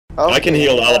Okay, I can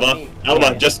heal Alva. Alva,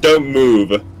 Okay. just don't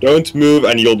move. Don't move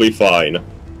and you'll be fine.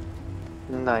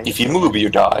 Nice. If you move, you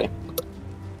die.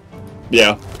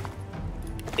 Yeah.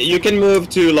 You can move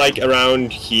to, like,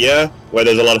 around here, where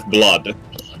there's a lot of blood.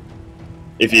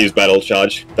 If you use Battle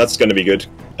Charge. That's gonna be good.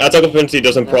 Attack Opportunity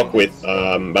doesn't proc with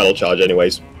Battle Charge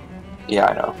anyways. Yeah,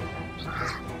 I know.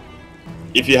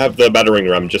 If you have the Battering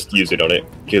Ram, just use it on it,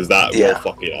 because that Yeah. will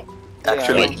fuck it up.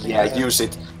 Actually, yeah, use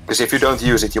it. Because if you don't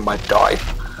use it, you might die.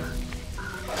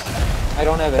 I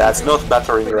don't have it. That's not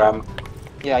battering ram.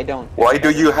 Yeah, I don't. Why do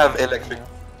you have electric?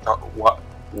 What?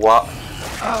 What?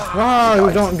 Wow,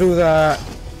 you don't do that.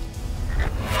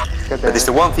 That is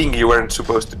the one thing you weren't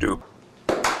supposed to do.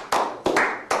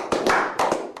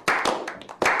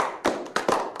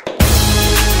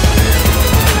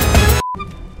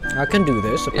 I can do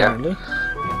this, apparently.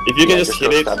 If you can just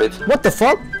hit it. Stab it. What the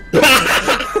fuck?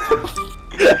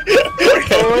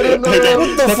 Okay,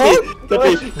 What the fuck?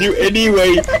 Tapi, do any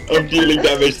way of dealing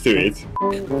damage to it.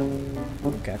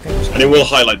 Okay, I can just... And it will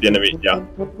highlight the enemy, yeah.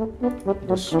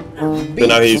 So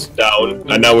now he's down,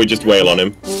 and now we just wail on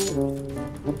him.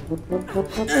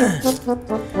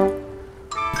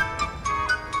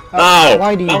 Ow!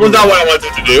 Why do you That do was not what I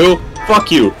wanted to do!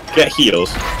 Fuck you! Get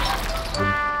heals.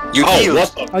 You Oh, healed.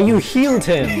 what the? Oh, you healed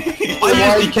him!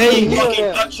 I used decaying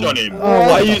fucking touch on him! Oh,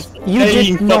 I used you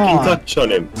decaying did fucking not. touch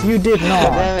on him! You did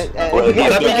not. Damn it. Well,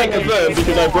 That became confirmed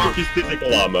because I broke his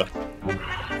physical armor.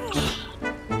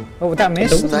 Oh, that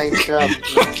missed? Nice job.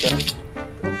 Nice job.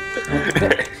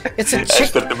 It's a As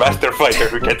chicken. the master fighter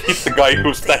who can hit the guy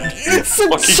who's that It's a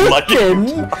fucking like chicken!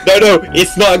 No,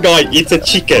 it's not a guy, it's a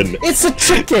chicken! It's a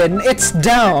chicken! It's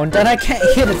downed and I can't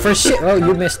hit it for shit. Oh,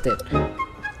 you missed it.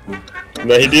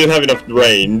 No, he didn't have enough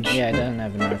range. Yeah, it doesn't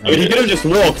have enough. I mean, he could have just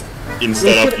walked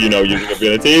instead of, you know, using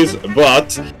abilities,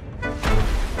 but...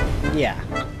 Yeah.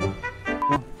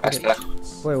 Master,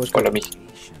 Wait, what's follow good? me.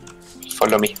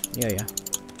 Follow me. Yeah.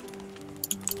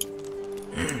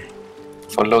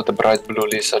 Follow the bright blue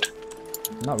lizard.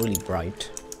 Not really bright.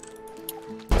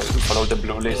 Follow the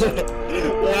blue lizard.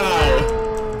 Wow!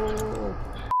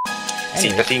 See,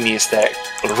 the thing is that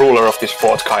the ruler of this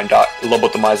fort kinda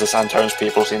lobotomizes and turns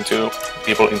people into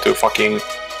fucking...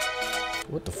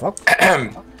 What the fuck?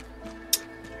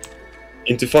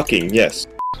 Into fucking, yes.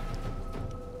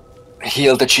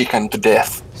 Heal the chicken to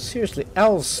death. Seriously,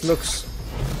 Else looks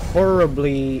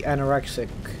horribly anorexic.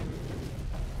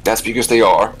 That's because they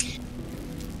are.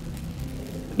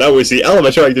 Now we see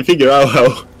Alma trying to figure out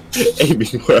how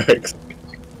aiming works.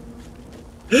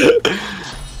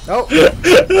 Oh!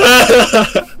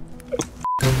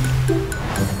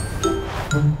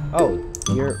 Oh,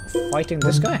 you're fighting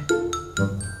this guy?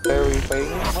 Where are we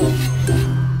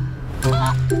fighting?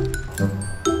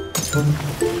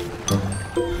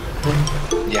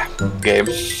 Yeah, game.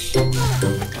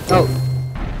 Oh!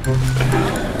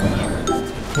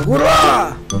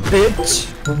 Hurrah! Bitch!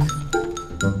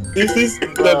 This is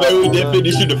the very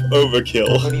definition of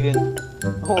overkill. What even?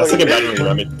 Oh, That's like a battering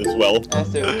ram as well.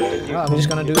 Master, what did you Oh, I'm just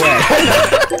gonna do that.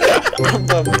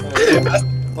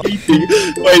 Sleeping.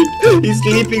 Wait, he's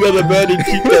sleeping on the burning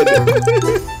chicken.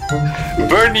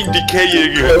 Burning,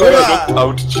 decaying, knocked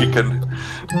out chicken.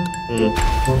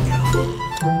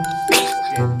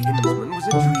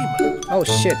 Oh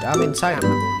shit, I'm inside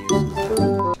him.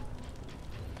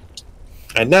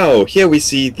 And now, here we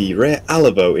see the rare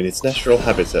Alavo in its natural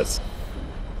habitat.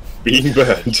 Being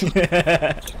burned.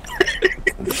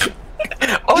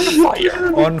 On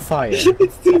fire! On fire.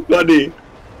 It's too funny.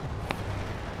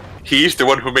 He's the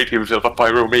one who made himself a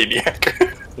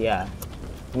pyromaniac. Yeah.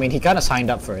 I mean, he kinda signed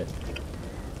up for it.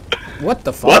 What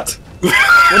the fuck? What?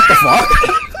 What the fuck?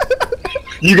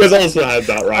 You guys also had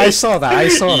that, right? I saw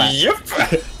that, Yep!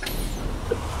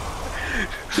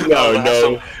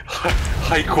 No.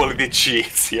 High quality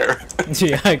cheats here.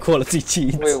 Yeah, high quality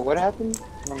cheats. Wait, what happened?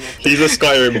 He's a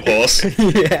Skyrim horse.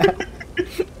 Yeah.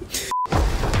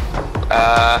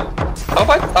 How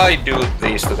about I do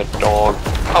this to the dog?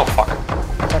 Oh fuck.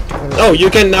 Oh, you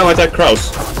can now attack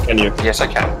Kraus, can you? Yes, I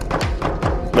can.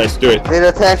 Nice, do it. They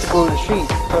attacked the sheep.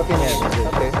 Okay.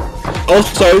 Okay.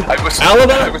 Also, I was-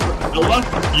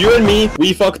 Alva, you and me,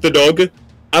 we fuck the dog.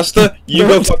 Asta, you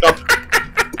go fuck up.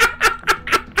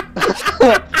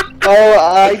 Oh,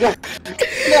 I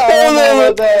don't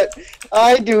know about that.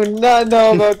 I do not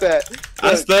know about that.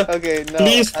 Look, Asta, okay, no.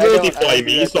 please I don't fortify do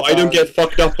me that so to I don't dogs. get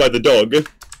fucked up by the dog.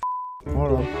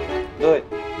 Hold on. Do it.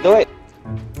 Do it.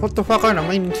 What the fuck? I'm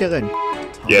in chicken.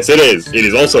 Yes, it is. It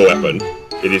is also a weapon.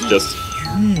 It is just...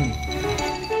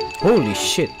 Holy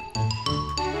shit.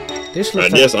 This looks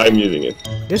And like yes, I'm using it.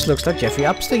 this looks like Jeffrey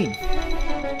Epstein.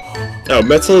 Oh,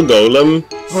 Metal Golem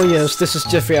Oh yes, this is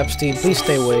Jeffrey Epstein. Please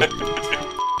stay away.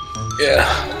 Yeah.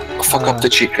 Fuck up the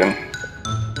chicken.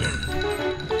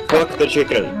 Fuck the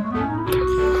chicken.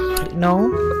 No.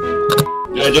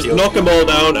 Yeah, just knock them all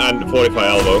down and fortify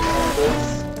elbow.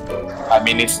 I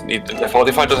mean, the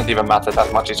 45 doesn't even matter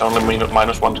that much. It's only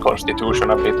 -1 constitution,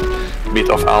 a bit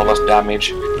of Alva's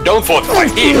damage. Don't fortify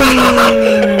here!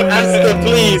 Asta,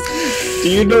 please! Do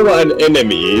you know what an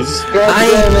enemy is?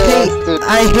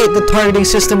 I hate the targeting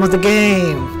system of the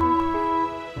game.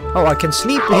 Oh, I can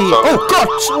sleep here. Oh god!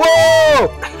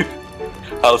 Whoa!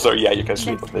 Also, yeah, you can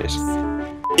sleep with this.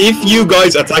 If you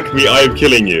guys attack me, I am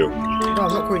killing you. No,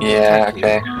 I'm not going to Yeah, attack you.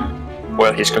 okay.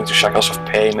 Well, he's going to Shackles of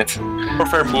Pain it.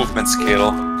 Prefer movement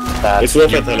skill. That It's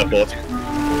worth a teleport.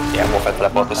 Yeah, Warfare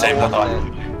Teleport the same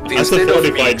time. Asta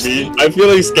fortified me. I'm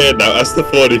feeling scared now. Asta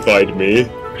fortified me.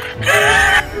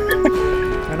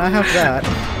 And I have that.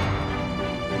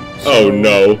 Oh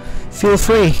no. Feel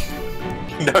free.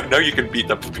 No, you can beat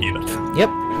up Peanut. Yep.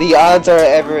 The odds are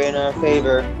ever in our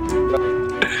favor.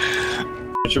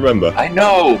 Don't you remember? I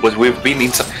know, but we've been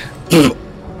in some...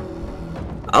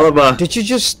 Alaba, Did you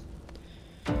just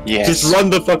Yes. just run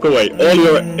the fuck away. All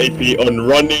your AP on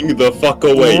running the fuck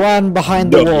away. run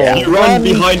behind the No, wall? you run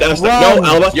behind Asta. Run, No,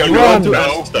 Alba, you run to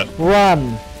no. Asta. Run.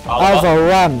 Alva, Alva,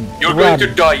 run. You're run. going to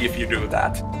die if you do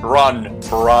that. Run.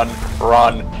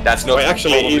 That's not... Wait,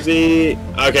 actually, is he...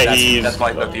 Okay, he's... That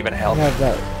might not even I help. have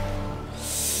that.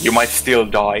 You might still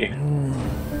die.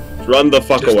 Run the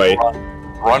fuck Just away.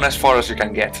 Run as far as you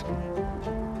can get.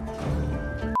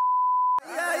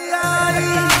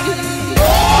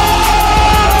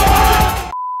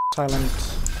 Silent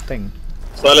thing.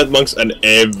 Silent monks and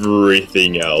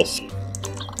everything else.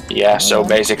 Yeah, so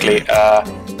basically,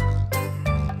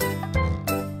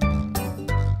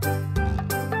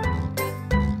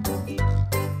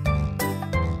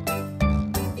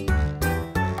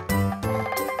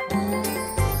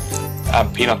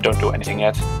 Peanut, don't do anything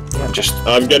yet. Yeah. Just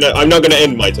I'm not gonna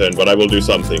end my turn, but I will do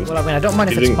something. Well, I mean, I don't mind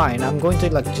if You it's think- mine. I'm going to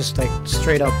just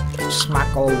straight up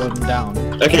smack all of them down.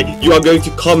 Okay, you are going to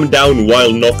come down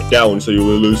while knocked down, so you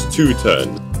will lose 2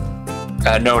 turns.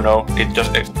 no. It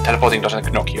just teleporting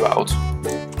doesn't knock you out.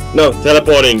 No,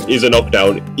 teleporting is a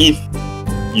knockdown if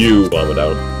you armor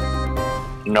down.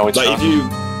 No, it's Like not. if you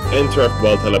interrupt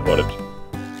while teleported.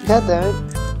 God damn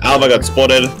it. Alva got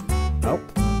spotted. Nope.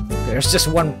 There's just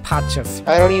one patch of.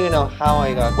 I don't even know how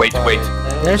I got Wait. spotted. I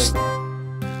don't There's. think-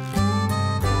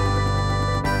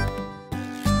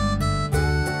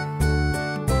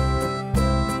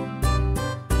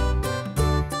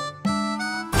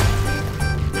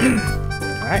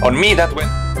 Alright. On me, that went.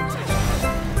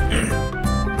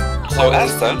 So,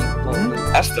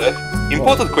 Asta,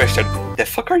 important question. The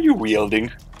fuck are you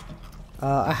wielding?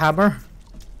 A hammer.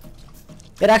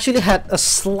 It actually had a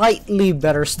slightly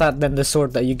better stat than the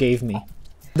sword that you gave me.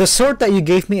 The sword that you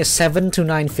gave me is 7 to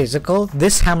 9 physical.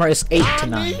 This hammer is 8 to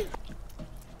 9.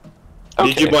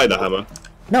 Did you buy the hammer?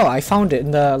 No, I found it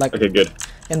in the Okay, good.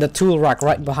 in the tool rack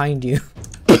right behind you.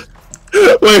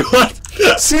 Wait, what?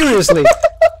 Seriously,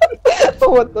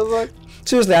 What the fuck?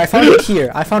 seriously, I found it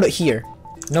here. I found it here.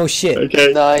 No shit.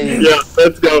 Okay. Nice. Yeah,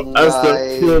 let's go. Asta,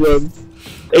 Nice. kill them.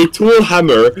 A tool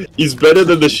hammer is better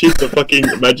than the shit the fucking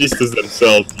magisters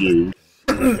themselves use.